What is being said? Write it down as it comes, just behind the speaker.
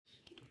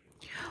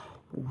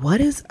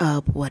What is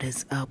up? What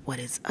is up? What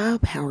is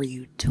up? How are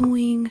you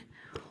doing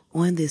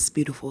on this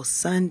beautiful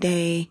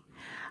Sunday?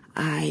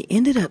 I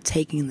ended up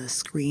taking the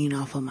screen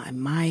off of my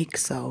mic,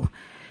 so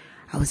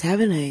I was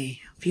having a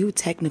few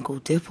technical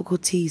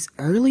difficulties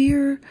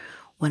earlier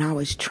when I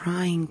was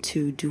trying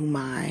to do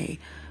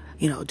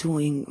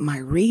doing my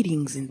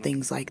readings and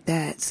things like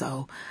that.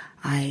 So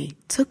I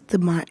took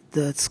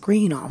the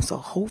screen off, so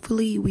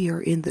hopefully we are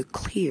in the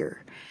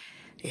clear.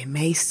 It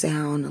may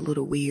sound a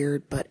little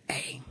weird, but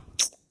hey,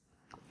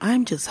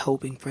 I'm just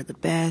hoping for the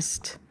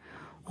best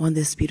on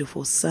this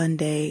beautiful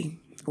Sunday.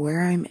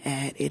 Where I'm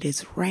at, it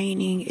is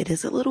raining. It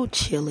is a little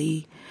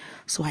chilly.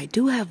 So I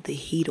do have the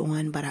heat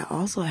on, but I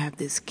also have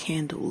this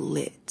candle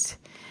lit.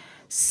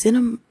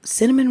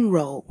 Cinnamon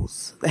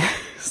rolls.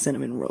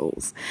 Cinnamon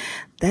rolls.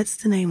 That's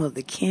the name of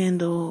the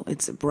candle.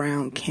 It's a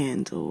brown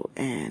candle,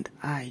 and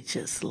I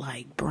just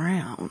like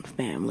brown,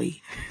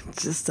 family.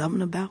 Just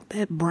something about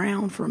that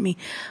brown for me.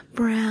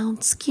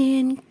 Brown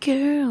skin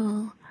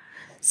girl.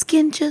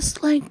 Skin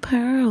just like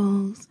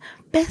pearls,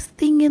 best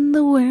thing in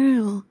the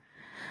world.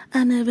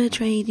 I never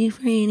trade you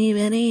for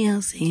anybody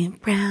else. In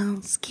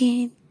brown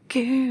skin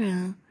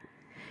girl,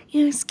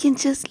 your skin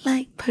just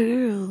like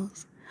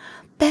pearls,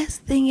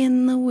 best thing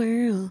in the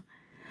world.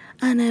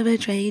 I never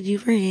trade you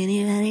for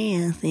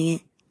anybody else.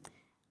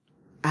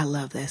 I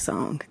love that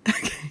song.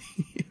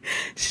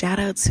 Shout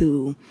out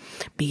to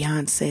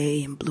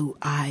Beyonce and Blue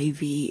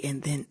Ivy,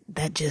 and then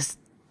that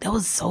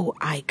was so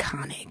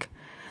iconic.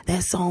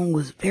 That song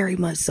was very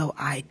much so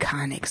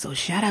iconic. So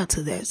shout out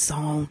to that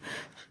song.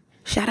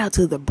 Shout out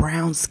to the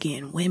brown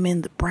skin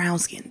women, the brown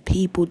skin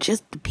people,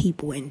 just the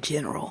people in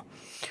general,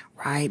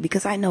 right?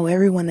 Because I know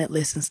everyone that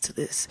listens to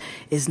this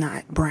is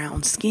not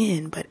brown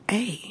skin, but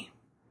hey,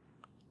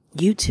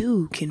 you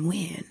too can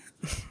win.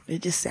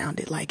 It just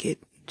sounded like it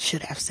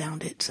should have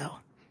sounded. So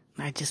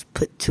I just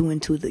put two and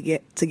two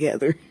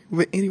together.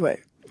 But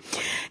anyway,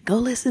 go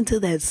listen to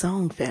that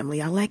song,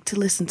 family. I like to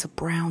listen to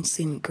Brown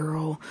Skin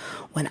Girl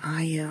when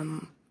I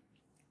am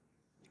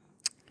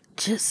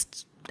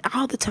just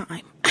all the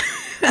time.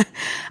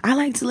 I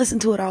like to listen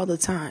to it all the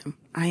time.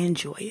 I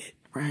enjoy it,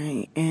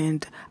 right?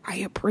 And I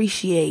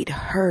appreciate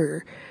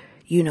her,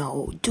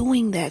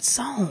 doing that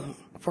song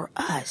for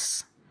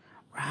us,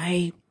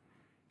 right?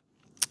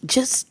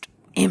 Just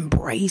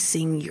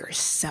embracing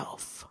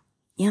yourself.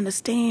 You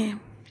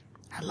understand?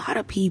 A lot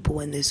of people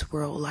in this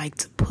world like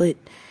to put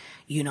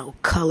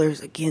colors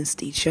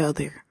against each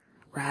other,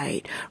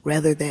 right?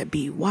 Whether that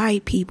be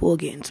white people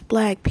against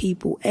black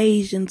people,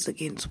 Asians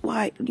against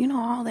white,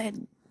 all that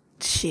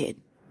shit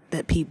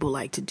that people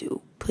like to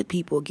do. Put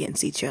people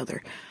against each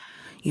other,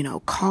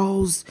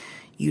 cause,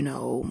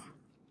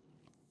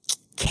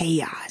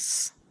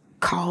 chaos,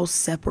 cause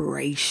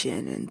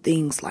separation and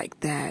things like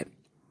that.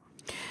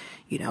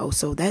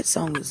 So that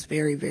song is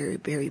very, very,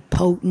 very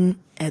potent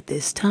at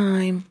this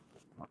time.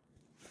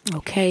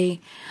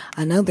 Okay.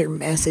 Another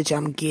message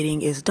I'm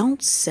getting is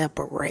don't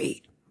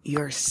separate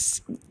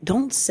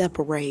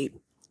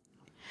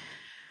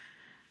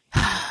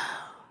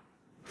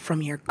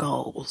from your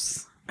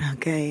goals.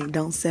 Okay.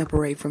 Don't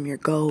separate from your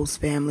goals,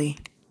 family.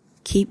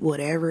 Keep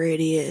whatever it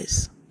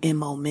is in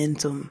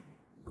momentum,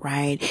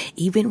 right?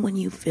 Even when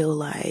you feel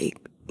like,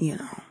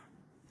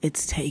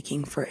 it's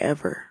taking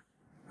forever,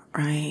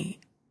 right?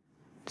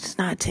 It's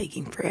not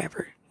taking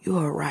forever. You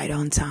are right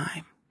on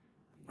time,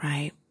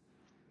 right?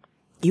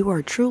 You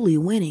are truly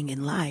winning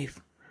in life,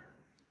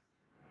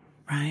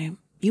 right?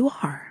 You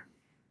are.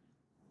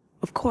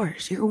 Of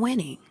course, you're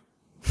winning.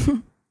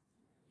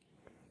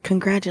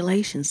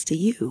 Congratulations to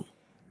you,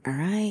 all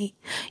right?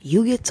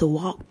 You get to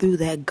walk through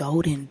that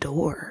golden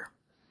door,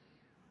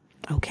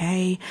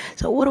 okay?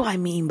 So what do I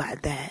mean by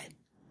that?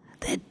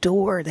 That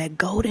door, that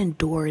golden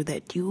door,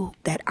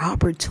 that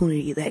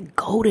opportunity, that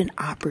golden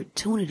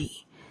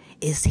opportunity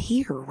is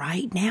here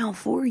right now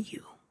for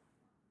you,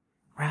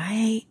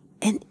 right?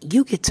 And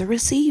you get to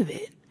receive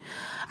it.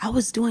 I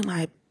was doing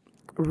my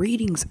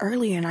readings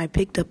earlier and I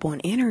picked up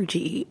on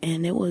energy,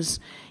 and it was,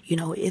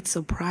 it's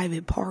a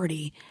private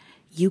party.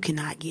 You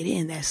cannot get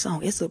in. That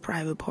song, it's a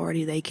private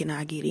party. They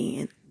cannot get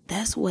in.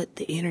 That's what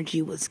the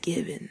energy was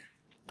given,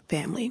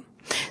 family.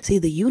 See,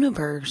 the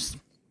universe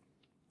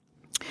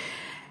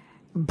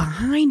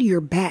behind your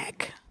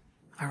back.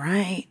 All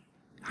right.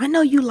 I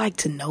know you like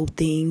to know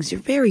things. You're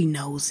very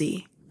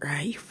nosy.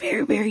 Right? You're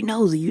very, very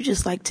nosy. You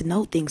just like to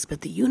know things,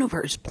 but the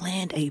universe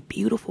planned a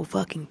beautiful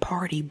fucking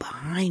party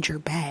behind your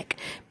back.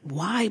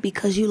 Why?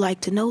 Because you like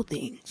to know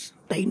things.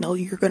 They know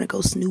you're going to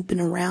go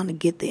snooping around and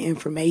get the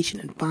information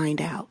and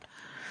find out.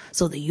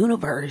 So the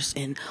universe,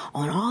 and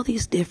on all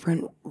these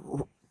different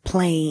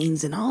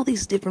planes and all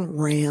these different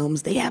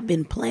realms, they have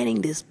been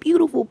planning this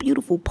beautiful,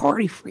 beautiful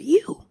party for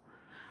you.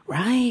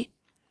 Right?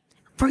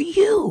 For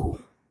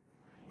you.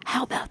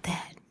 How about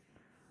that?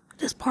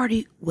 This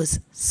party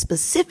was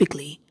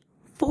specifically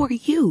for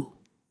you,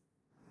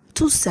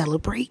 to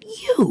celebrate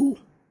you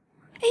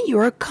and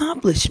your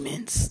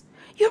accomplishments,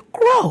 your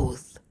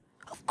growth.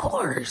 Of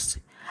course,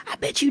 I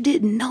bet you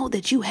didn't know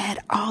that you had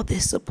all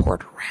this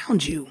support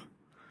around you.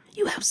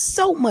 You have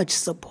so much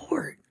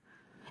support.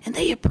 And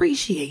they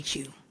appreciate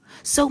you.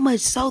 So much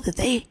so that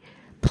they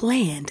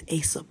planned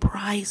a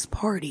surprise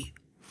party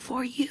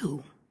for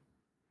you.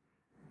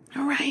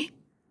 All right?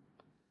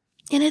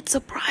 And it's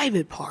a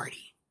private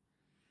party.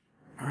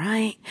 All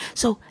right?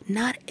 So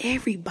not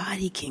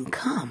everybody can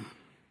come.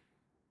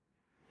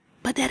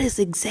 But that is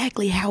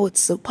exactly how it's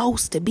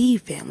supposed to be,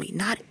 family.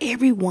 Not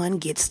everyone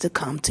gets to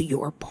come to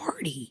your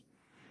party.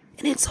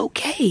 And it's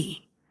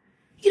okay.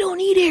 You don't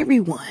need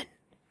everyone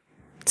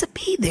to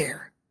be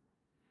there.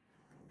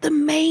 The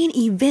main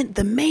event,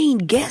 the main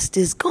guest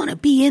is going to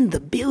be in the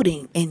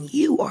building, and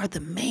you are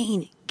the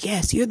main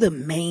guest. You're the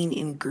main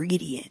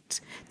ingredient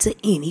to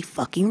any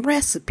fucking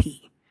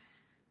recipe.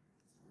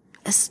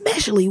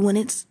 Especially when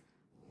it's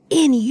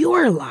in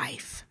your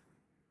life.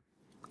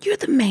 You're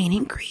the main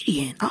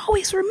ingredient.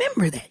 Always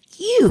remember that.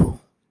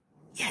 You.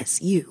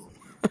 Yes, you.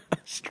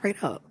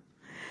 Straight up.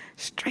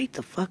 Straight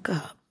the fuck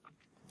up.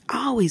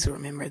 Always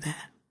remember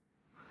that.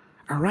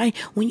 All right?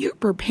 When you're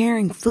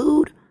preparing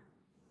food,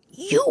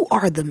 you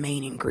are the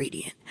main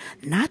ingredient.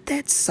 Not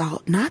that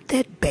salt, not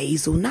that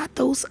basil, not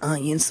those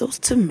onions, those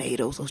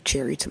tomatoes, those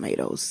cherry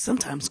tomatoes,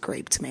 sometimes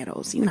grape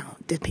tomatoes,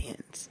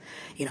 depends.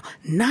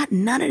 Not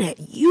none of that.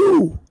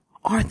 You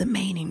are the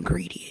main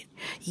ingredient.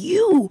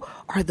 You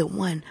are the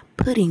one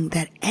putting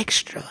that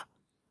extra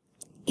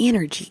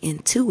energy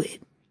into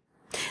it.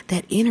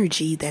 That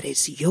energy that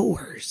is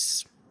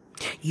yours.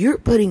 You're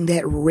putting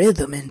that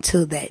rhythm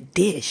into that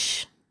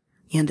dish.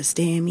 You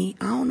understand me?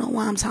 I don't know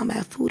why I'm talking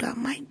about food. I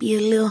might be a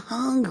little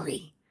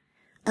hungry.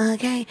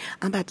 Okay?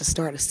 I'm about to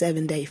start a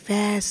 7-day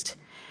fast.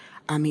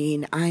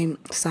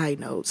 Side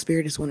note,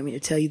 Spirit is wanting me to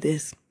tell you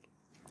this.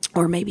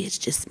 Or maybe it's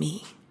just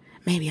me.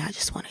 Maybe I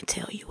just want to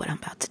tell you what I'm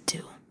about to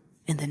do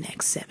in the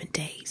next 7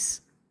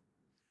 days.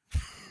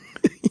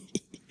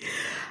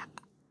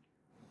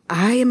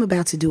 I am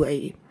about to do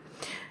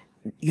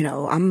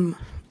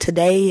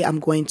today I'm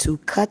going to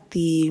cut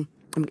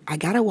I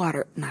got not a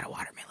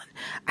watermelon.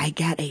 I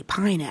got a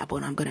pineapple,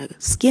 and I'm going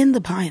to skin the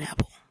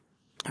pineapple.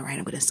 All right,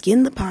 I'm going to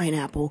skin the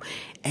pineapple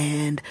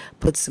and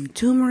put some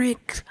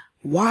turmeric,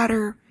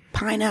 water,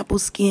 pineapple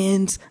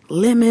skins,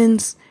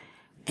 lemons,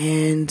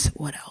 and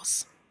what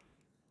else?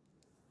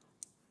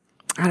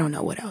 I don't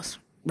know what else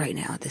right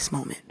now at this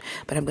moment,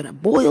 but I'm going to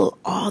boil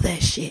all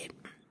that shit.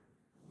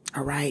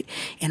 All right,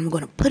 and I'm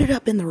going to put it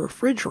up in the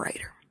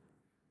refrigerator.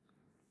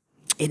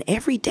 And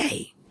every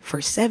day, for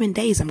 7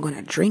 days, I'm going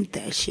to drink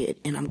that shit,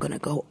 and I'm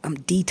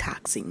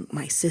detoxing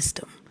my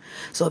system.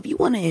 So if you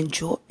want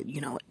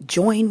to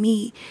join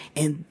me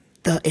in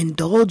the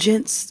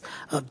indulgence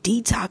of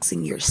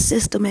detoxing your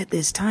system at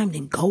this time,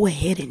 then go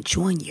ahead and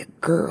join your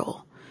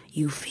girl.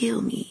 You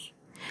feel me?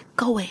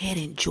 Go ahead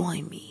and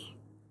join me.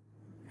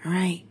 All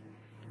right?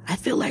 I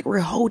feel like we're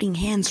holding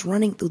hands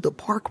running through the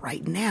park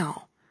right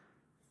now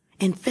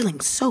and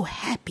feeling so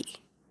happy.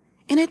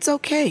 And it's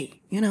okay.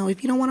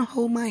 If you don't want to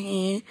hold my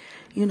hand,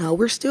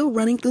 we're still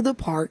running through the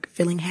park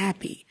feeling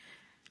happy.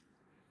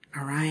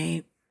 All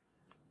right.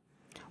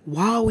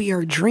 While we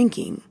are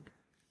drinking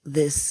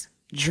this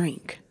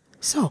drink.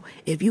 So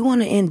if you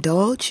want to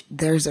indulge,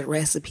 there's a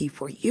recipe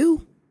for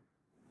you.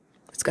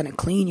 It's going to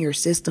clean your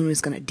system.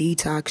 It's going to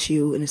detox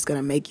you, and it's going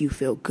to make you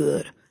feel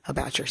good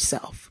about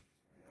yourself.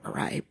 All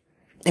right.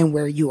 And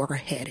where you are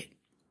headed,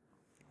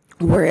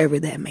 wherever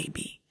that may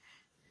be.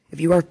 If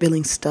you are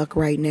feeling stuck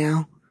right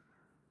now,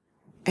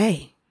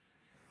 hey,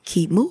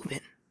 keep moving.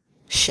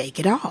 Shake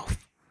it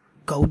off.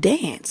 Go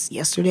dance.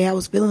 Yesterday I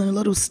was feeling a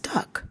little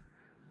stuck.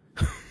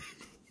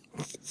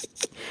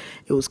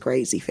 It was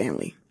crazy,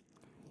 family.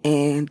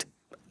 And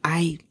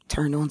I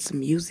turned on some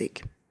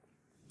music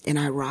and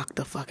I rocked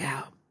the fuck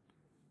out.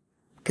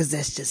 Because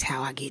that's just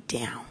how I get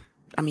down.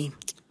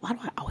 Why do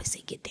I always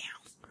say get down?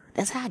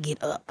 That's how I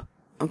get up.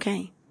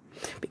 Okay?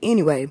 But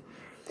anyway,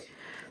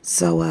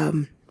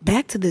 so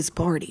back to this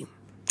party,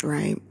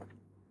 right?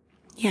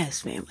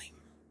 Yes, family.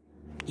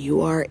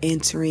 You are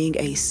entering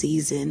a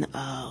season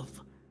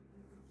of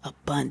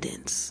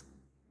abundance.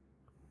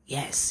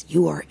 Yes,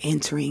 you are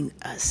entering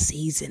a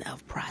season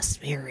of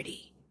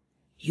prosperity.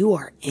 You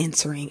are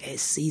entering a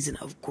season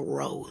of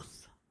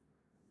growth.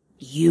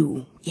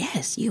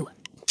 Yes, you.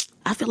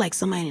 I feel like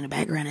somebody in the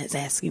background is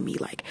asking me,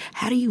 like,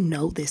 how do you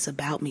know this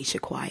about me,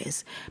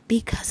 Shaquias?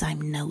 Because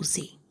I'm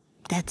nosy.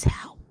 That's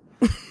how.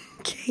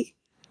 Okay?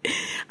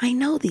 I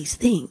know these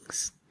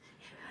things.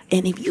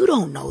 And if you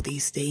don't know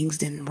these things,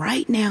 then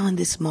right now in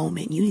this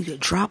moment, you need to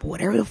drop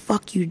whatever the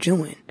fuck you're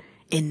doing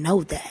and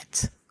know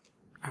that.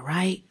 All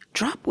right?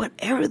 Drop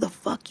whatever the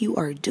fuck you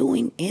are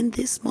doing in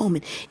this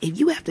moment. If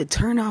you have to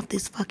turn off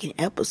this fucking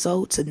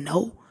episode to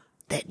know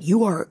that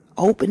you are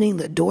opening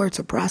the door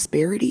to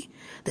prosperity,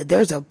 that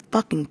there's a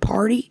fucking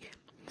party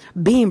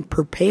being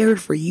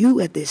prepared for you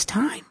at this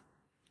time.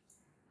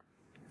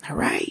 All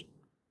right?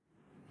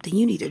 Then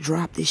you need to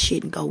drop this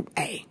shit and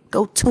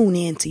go tune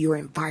in to your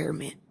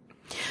environment.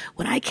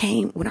 When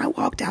I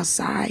walked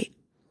outside,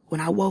 when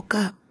I woke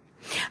up,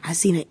 I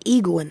seen an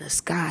eagle in the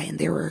sky, and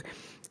there were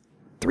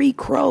 3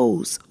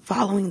 crows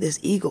following this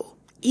eagle.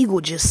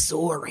 Eagle just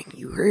soaring.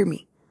 You heard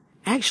me?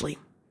 Actually,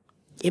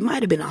 it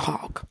might have been a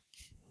hawk.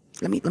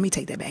 Let me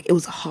take that back. It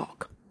was a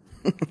hawk.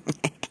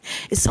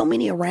 It's so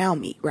many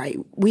around me, right?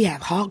 We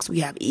have hawks,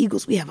 we have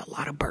eagles, we have a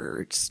lot of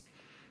birds.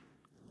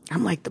 I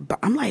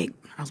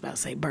was about to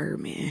say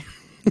Birdman.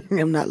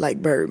 I'm not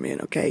like Birdman,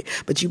 okay?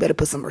 But you better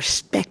put some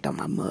respect on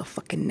my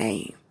motherfucking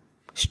name.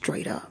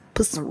 Straight up.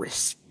 Put some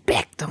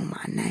respect on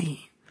my name.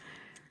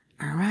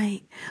 All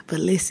right? But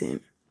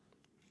listen,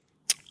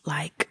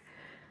 like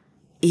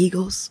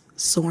eagles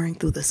soaring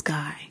through the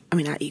sky. I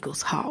mean, not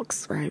eagles,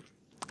 hawks, right?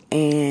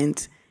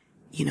 And,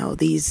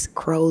 these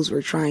crows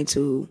were trying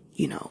to,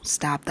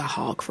 stop the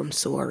hawk from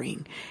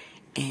soaring.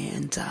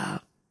 And,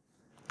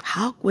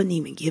 Hawk wasn't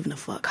even giving a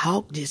fuck.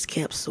 Hawk just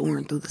kept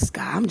soaring through the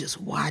sky. I'm just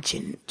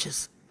watching,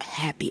 just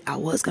happy. I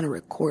was going to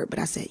record, but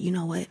I said, you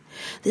know what?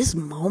 This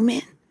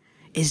moment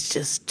is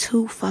just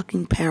too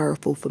fucking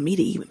powerful for me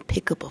to even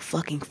pick up a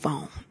fucking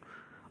phone,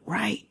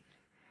 right?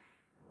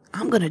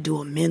 I'm going to do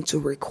a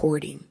mental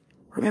recording.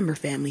 Remember,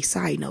 family,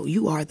 side note,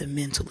 you are the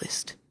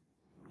mentalist.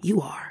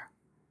 You are.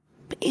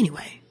 But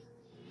anyway,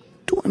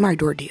 doing my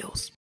door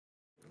deals.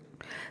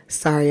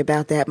 Sorry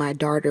about that. My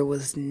daughter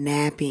was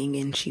napping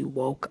and she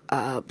woke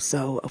up.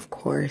 So, of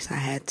course, I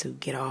had to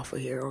get off of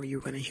here or you're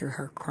going to hear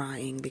her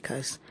crying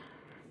because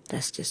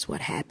that's just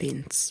what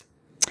happens.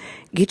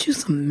 Get you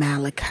some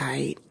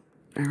malachite,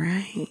 all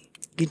right?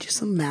 Get you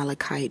some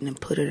malachite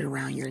and put it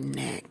around your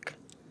neck.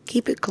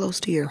 Keep it close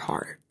to your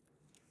heart.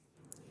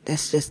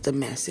 That's just the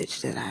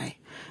message that I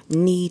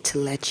need to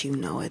let you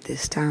know at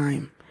this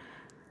time.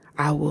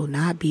 I will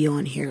not be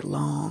on here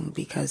long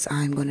because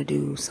I'm going to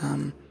do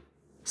some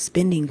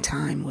spending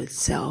time with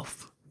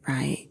self,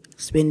 right?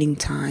 Spending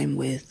time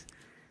with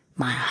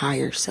my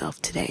higher self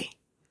today,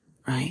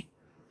 right?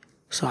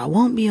 So I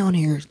won't be on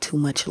here too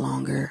much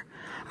longer.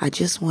 I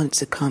just wanted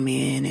to come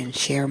in and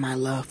share my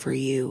love for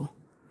you,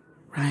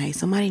 right?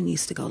 Somebody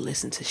needs to go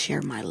listen to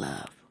Share My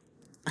Love.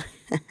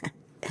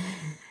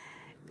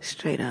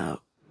 Straight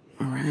up,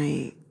 all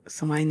right?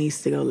 Somebody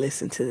needs to go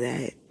listen to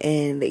that.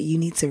 And you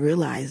need to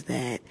realize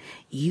that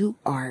you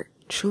are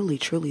truly,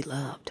 truly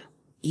loved.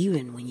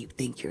 Even when you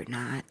think you're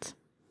not.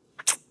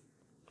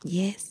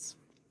 Yes.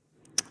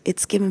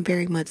 It's given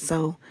very much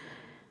so.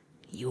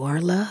 You are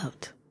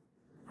loved.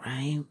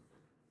 Right?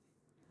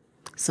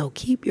 So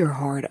keep your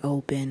heart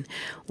open.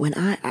 When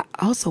I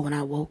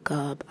woke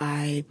up,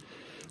 I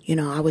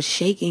was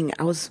shaking.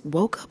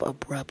 Woke up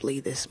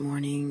abruptly this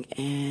morning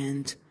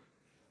and,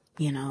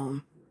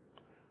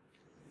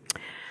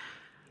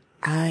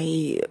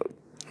 I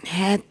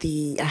had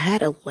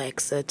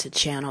Alexa to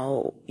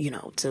channel,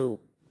 to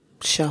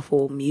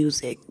shuffle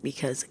music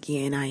because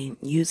again, I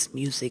use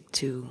music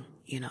to,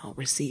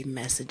 receive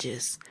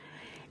messages.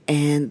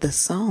 And the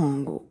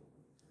song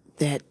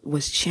that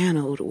was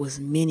channeled was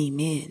Many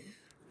Men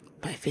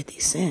by 50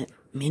 Cent.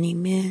 Many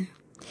men,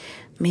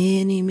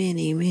 many,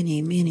 many,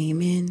 many, many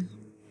men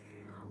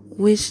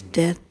wish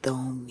death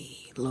on me.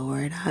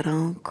 Lord, I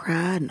don't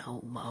cry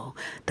no more.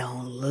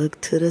 Don't look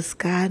to the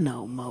sky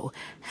no more.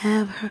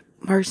 Have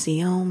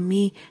mercy on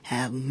me.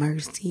 Have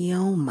mercy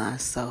on my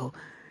soul.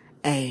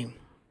 Hey,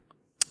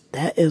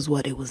 that is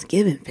what it was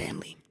given,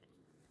 family,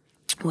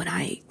 when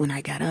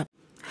I got up.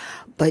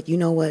 But you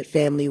know what,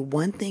 family?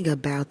 One thing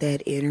about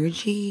that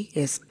energy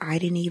is I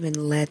didn't even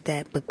let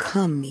that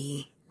become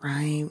me,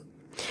 right?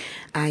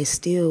 I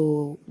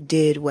still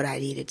did what I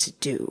needed to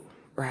do,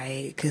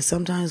 right? Because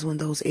sometimes when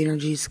those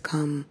energies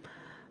come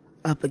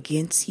up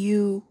against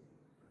you,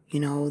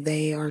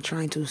 they are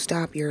trying to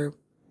stop your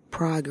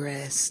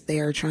progress. They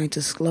are trying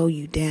to slow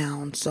you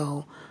down.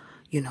 So,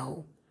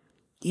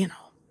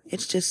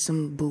 it's just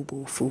some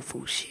boo-boo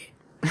foo-foo shit.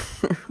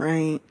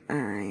 Right? All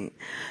right.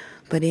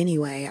 But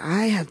anyway,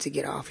 I have to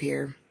get off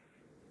here.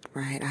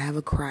 Right? I have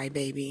a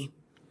crybaby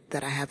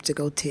that I have to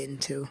go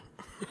tend to.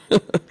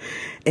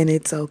 And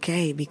it's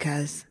okay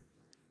because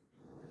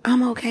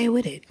I'm okay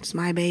with it. It's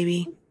my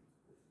baby.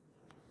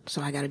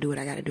 So I gotta do what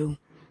I gotta do.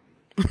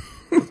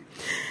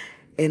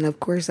 And of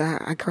course,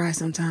 I cry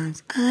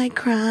sometimes. I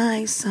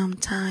cry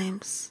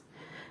sometimes.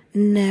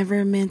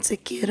 Never meant to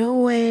get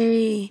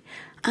away.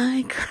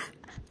 I cry.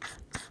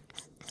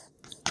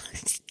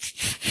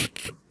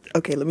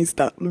 Okay, let me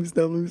stop.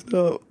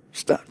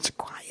 Stop.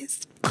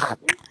 Quiet.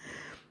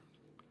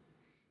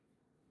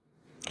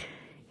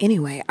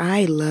 Anyway,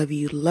 I love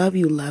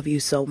you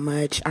so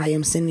much. I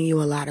am sending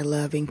you a lot of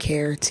love and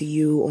care to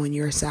you on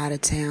your side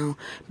of town.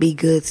 Be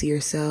good to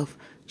yourself.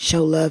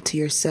 Show love to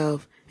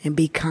yourself. And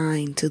be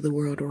kind to the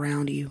world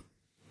around you.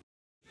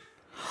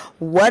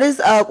 What is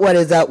up?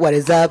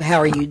 How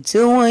are you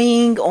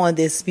doing on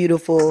this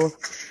beautiful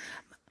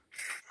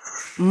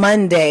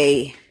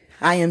Monday?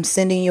 I am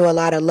sending you a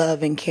lot of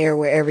love and care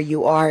wherever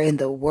you are in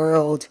the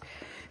world.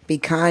 Be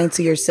kind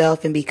to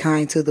yourself and be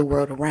kind to the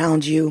world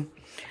around you.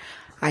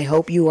 I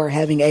hope you are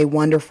having a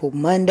wonderful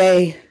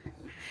Monday.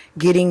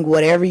 Getting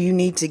whatever you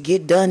need to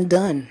get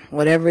done.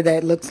 Whatever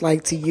that looks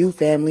like to you,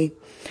 family.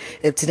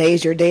 If today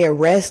is your day of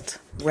rest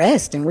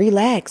and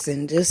relax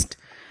and just,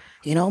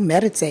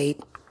 meditate.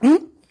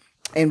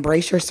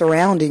 Embrace your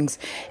surroundings.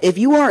 If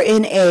you are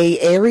in a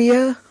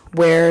area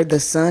where the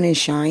sun is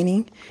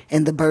shining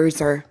and the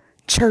birds are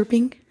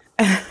chirping,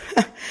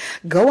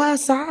 Go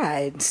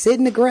outside, sit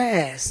in the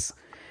grass,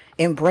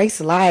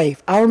 embrace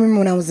life. I remember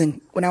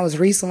when I was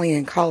recently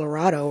in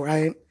Colorado,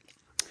 right?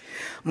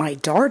 My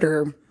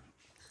daughter,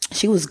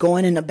 she was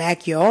going in the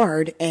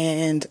backyard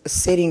and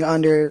sitting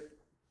under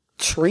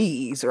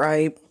trees,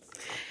 right?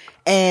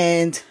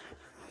 And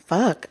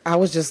fuck, I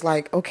was just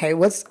like, okay,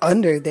 what's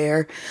under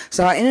there?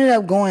 So I ended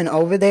up going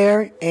over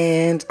there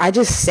and I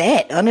just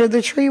sat under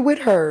the tree with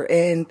her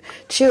and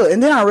chilled.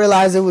 And then I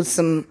realized it was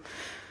some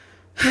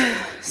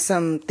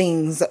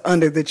things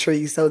under the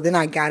tree. So then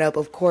I got up,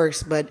 of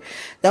course, but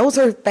that was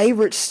her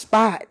favorite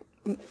spot.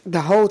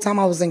 The whole time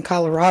I was in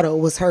Colorado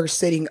was her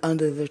sitting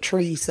under the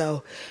tree.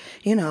 So,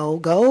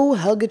 go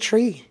hug a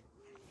tree.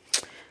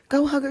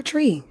 Go hug a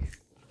tree.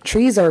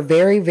 Trees are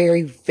very,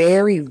 very,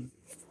 very,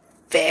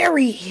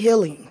 very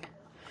healing.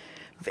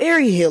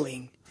 Very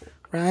healing,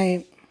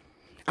 right?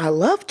 I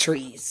love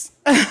trees.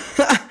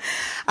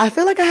 I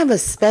feel like I have a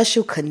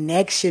special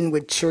connection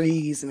with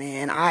trees,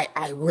 man. I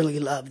really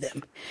love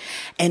them.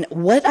 And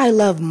what I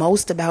love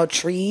most about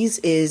trees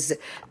is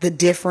the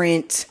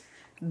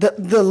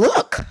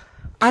look.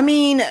 I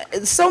mean,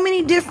 so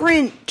many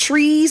different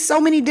trees,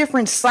 so many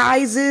different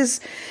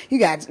sizes. You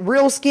got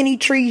real skinny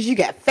trees, you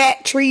got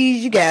fat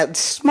trees, you got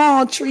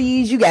small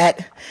trees, you got,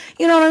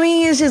 you know what I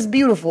mean? It's just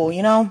beautiful,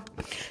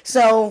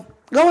 So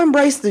go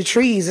embrace the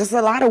trees. There's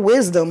a lot of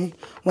wisdom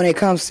when it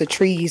comes to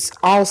trees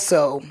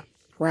also,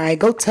 right?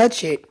 Go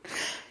touch it.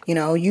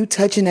 You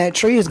touching that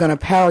tree is going to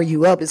power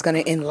you up. It's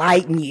going to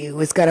enlighten you.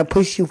 It's going to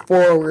push you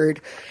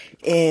forward.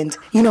 And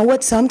you know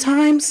what?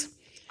 Sometimes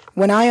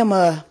when I am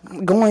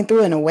going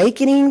through an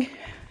awakening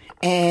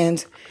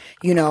and,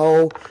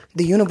 the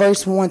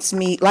universe wants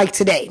me, like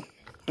today,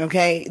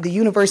 okay? The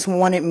universe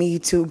wanted me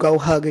to go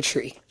hug a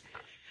tree.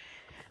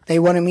 They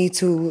wanted me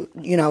to,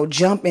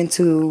 jump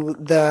into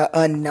the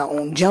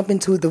unknown, jump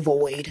into the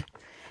void.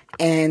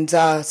 And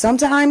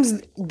sometimes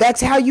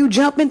that's how you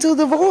jump into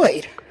the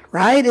void,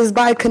 right? Is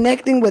by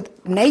connecting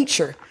with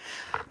nature.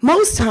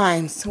 Most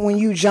times when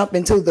you jump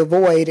into the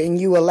void and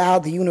you allow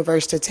the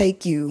universe to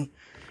take you,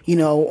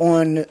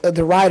 on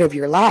the ride of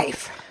your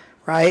life,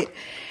 right?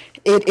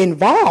 It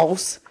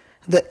involves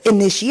the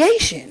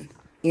initiation,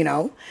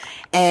 and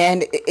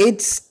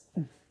it's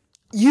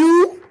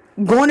you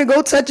going to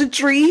go touch a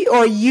tree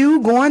or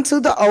you going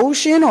to the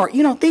ocean or,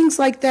 things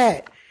like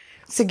that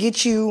to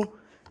get you,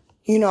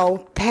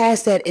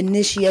 past that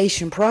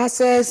initiation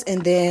process.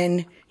 And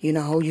then,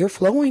 you're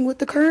flowing with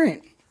the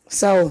current.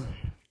 So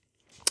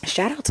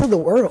shout out to the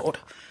world,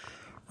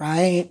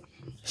 right?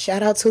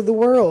 Shout out to the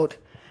world.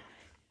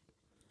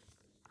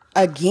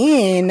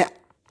 Again,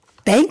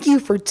 thank you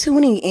for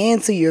tuning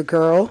in to your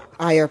girl.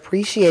 I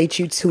appreciate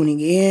you tuning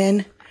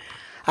in.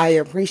 I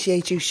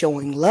appreciate you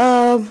showing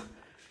love.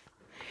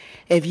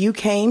 If you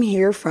came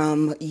here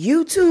from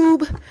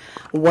YouTube,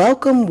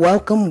 welcome,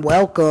 welcome,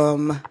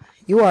 welcome.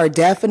 You are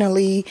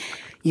definitely,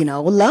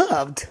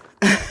 loved.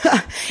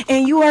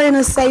 And you are in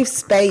a safe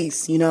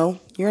space, you're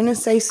in a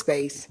safe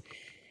space.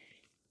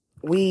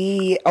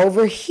 We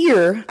over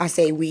here, I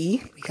say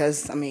we,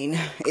 because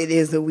it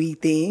is a we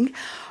thing.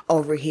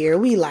 Over here,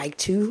 we like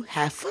to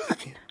have fun,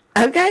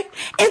 okay?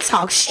 And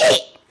talk shit.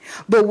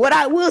 But what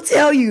I will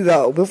tell you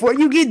though, before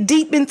you get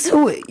deep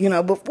into it,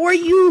 before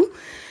you,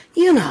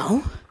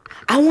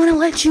 I want to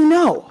let you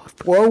know,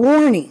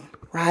 forewarning,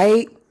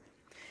 right?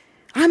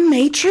 I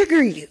may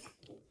trigger you.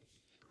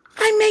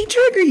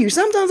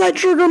 Sometimes I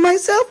trigger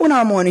myself when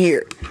I'm on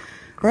here,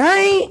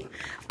 right?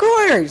 Of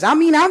course.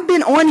 I've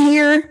been on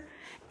here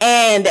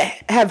and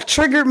have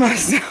triggered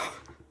myself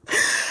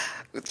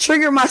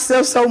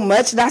so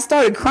much that I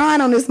started crying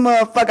on this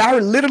motherfucker. I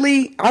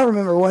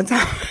remember one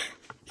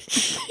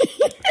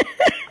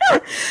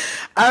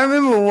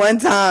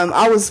time.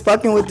 I was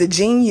fucking with the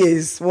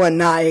genius one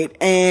night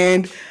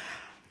and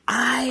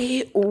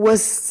I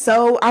was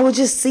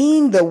just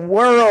seeing the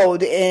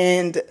world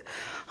and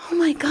oh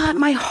my God,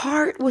 my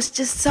heart was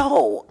just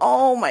so,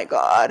 oh my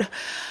God.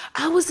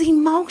 I was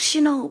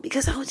emotional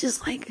because I was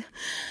just like,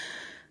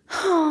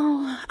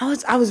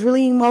 I was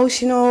really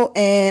emotional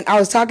and I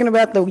was talking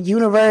about the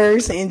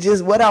universe and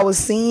just what I was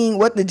seeing,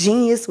 what the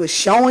genius was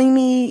showing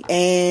me.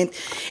 And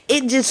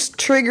it just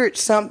triggered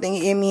something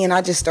in me and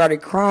I just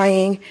started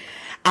crying.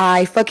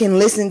 I fucking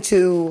listened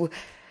to,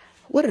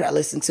 what did I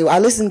listen to? I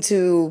listened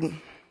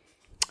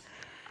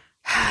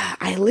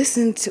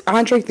to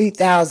Andre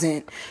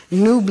 3000,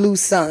 New Blue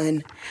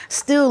Sun,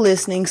 still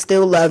listening,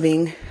 still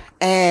loving.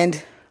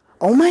 And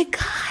oh my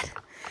God,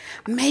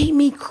 made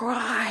me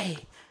cry.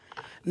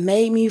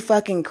 Made me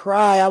fucking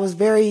cry. I was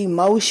very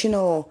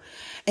emotional.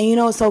 And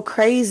it's so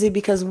crazy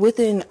because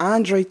within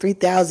Andre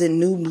 3000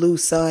 New Blue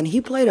Sun,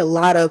 he did a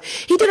lot of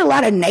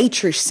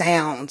nature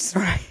sounds,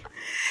 right?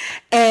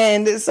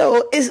 And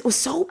so it was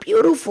so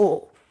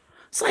beautiful.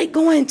 It's like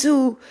going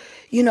to,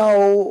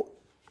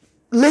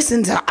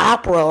 listen to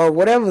opera or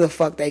whatever the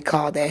fuck they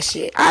call that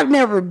shit. I've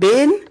never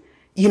been,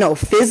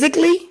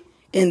 physically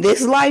in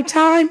this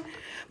lifetime,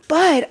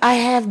 but I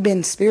have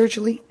been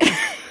spiritually.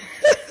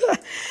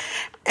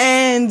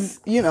 And,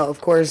 of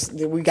course,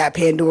 we got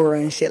Pandora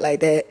and shit like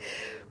that.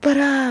 But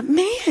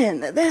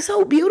man, that's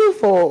so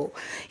beautiful.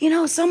 You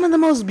know, some of the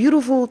most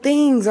beautiful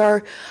things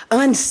are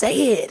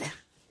unsaid,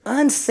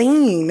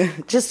 unseen,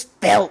 just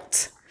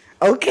felt.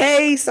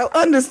 Okay, so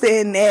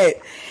understand that.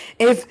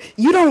 If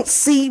you don't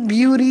see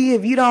beauty,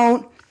 if you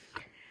don't,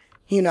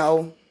 you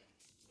know,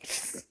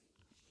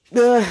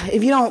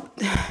 if you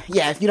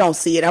don't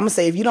see it, I'm gonna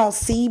say if you don't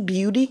see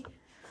beauty,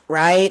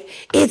 right,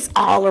 it's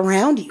all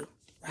around you,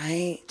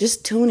 right?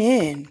 Just tune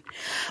in.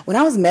 When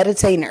I was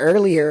meditating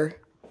earlier,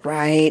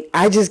 right,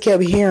 I just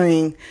kept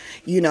hearing,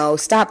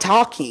 stop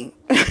talking.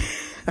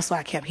 That's what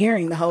I kept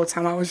hearing the whole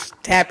time I was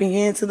tapping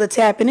in.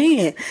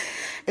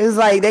 It was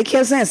like they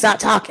kept saying, stop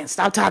talking,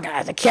 stop talking.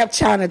 I kept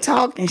trying to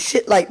talk and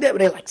shit like that, but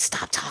they're like,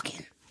 stop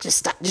talking. Just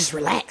stop, just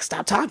relax,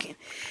 stop talking.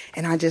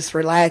 And I just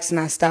relaxed and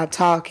I stopped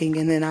talking.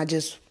 And then I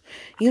just,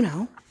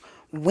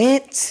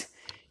 went,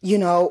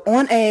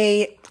 on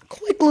a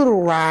quick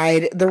little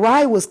ride. The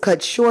ride was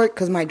cut short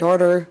because my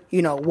daughter,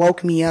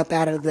 woke me up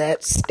out of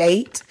that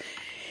state.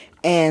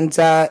 And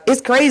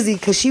it's crazy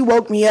because she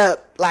woke me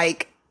up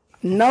like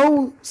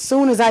no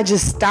soon as I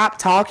just stopped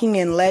talking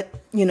and let,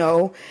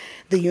 the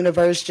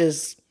universe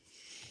just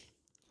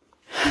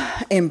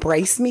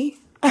embrace me.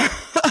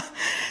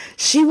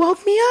 She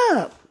woke me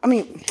up.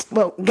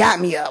 Got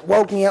me up,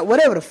 woke me up,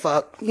 whatever the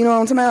fuck. You know what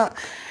I'm talking about?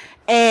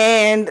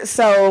 And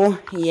so,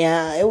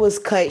 yeah, it was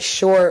cut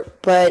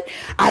short, but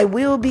I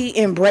will be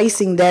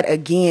embracing that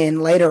again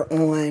later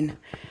on,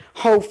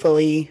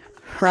 hopefully,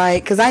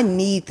 right? Because I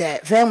need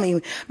that.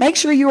 Family, make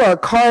sure you are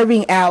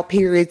carving out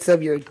periods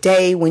of your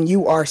day when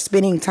you are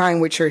spending time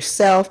with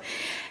yourself,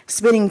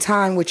 spending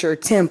time with your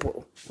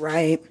temple,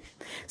 right?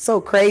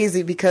 So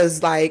crazy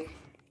because,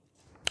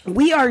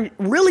 we are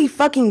really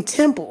fucking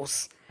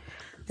temples.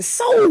 It's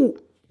so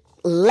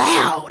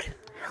loud,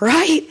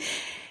 right?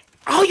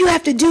 All you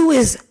have to do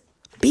is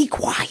be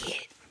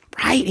quiet,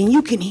 right? And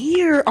you can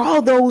hear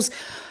all those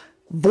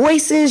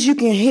voices. You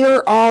can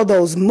hear all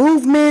those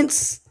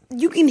movements.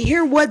 You can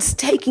hear what's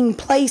taking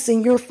place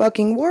in your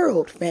fucking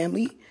world,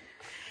 family.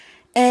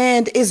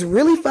 And it's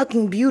really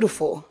fucking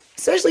beautiful,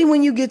 especially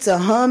when you get to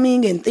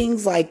humming and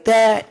things like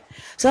that.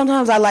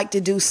 Sometimes I like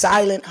to do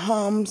silent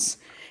hums,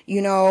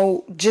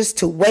 just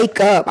to wake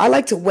up. I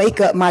like to wake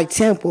up my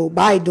temple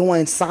by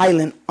doing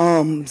silent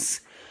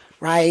ums,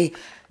 right?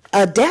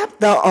 Adapt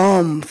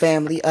the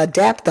family.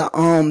 Adapt the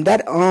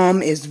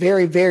That is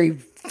very, very,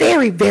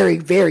 very, very,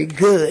 very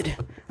good,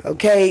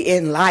 okay,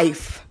 in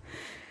life.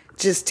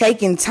 Just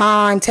taking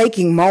time,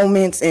 taking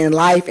moments in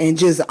life and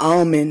just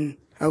umming,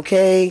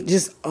 okay?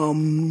 Just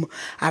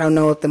I don't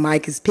know if the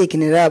mic is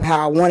picking it up how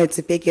I wanted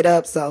to pick it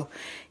up, so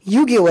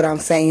you get what I'm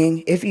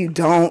saying. If you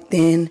don't,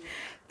 then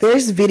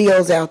there's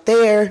videos out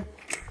there,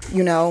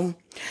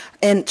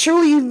 and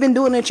truly you've been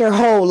doing it your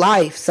whole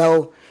life,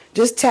 so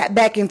just tap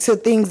back into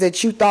things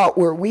that you thought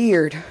were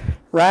weird,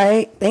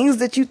 right? Things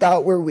that you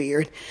thought were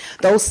weird.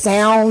 Those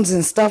sounds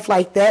and stuff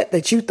like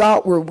that you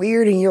thought were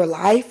weird in your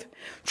life.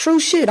 True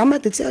shit. I'm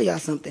about to tell y'all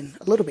something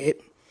a little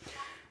bit.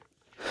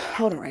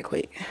 Hold on right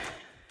quick.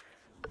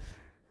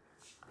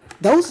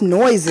 Those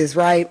noises,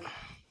 right?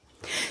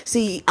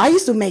 See, I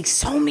used to make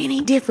so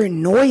many different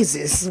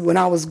noises when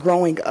I was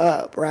growing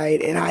up, right?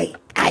 And I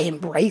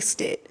embraced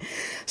it.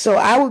 So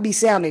I would be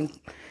sounding,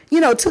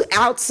 to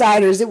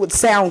outsiders, it would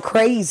sound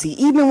crazy.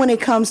 Even when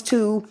it comes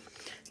to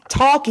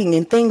talking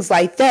and things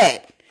like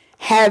that,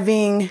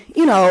 having,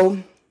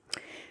 the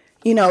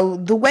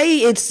way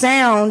it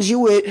sounds, you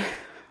would,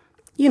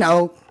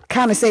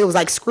 kind of say it was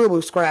like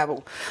scribble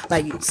scrabble,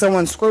 like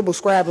someone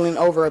scrabbling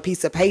over a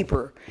piece of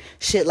paper,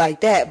 shit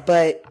like that.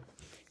 But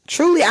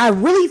truly, I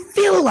really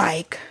feel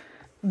like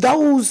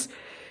those,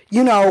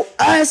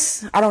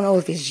 us, I don't know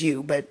if it's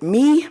you, but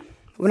me,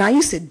 when I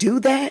used to do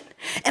that,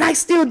 and I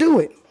still do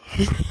it.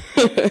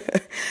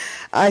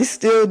 I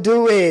still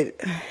do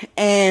it.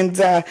 And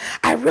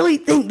I really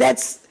think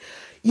that's,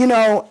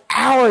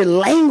 our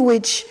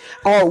language,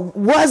 or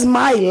was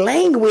my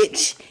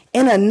language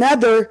in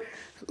another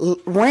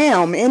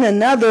realm, in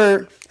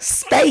another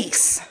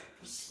space.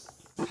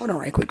 Hold on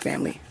right quick,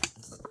 family.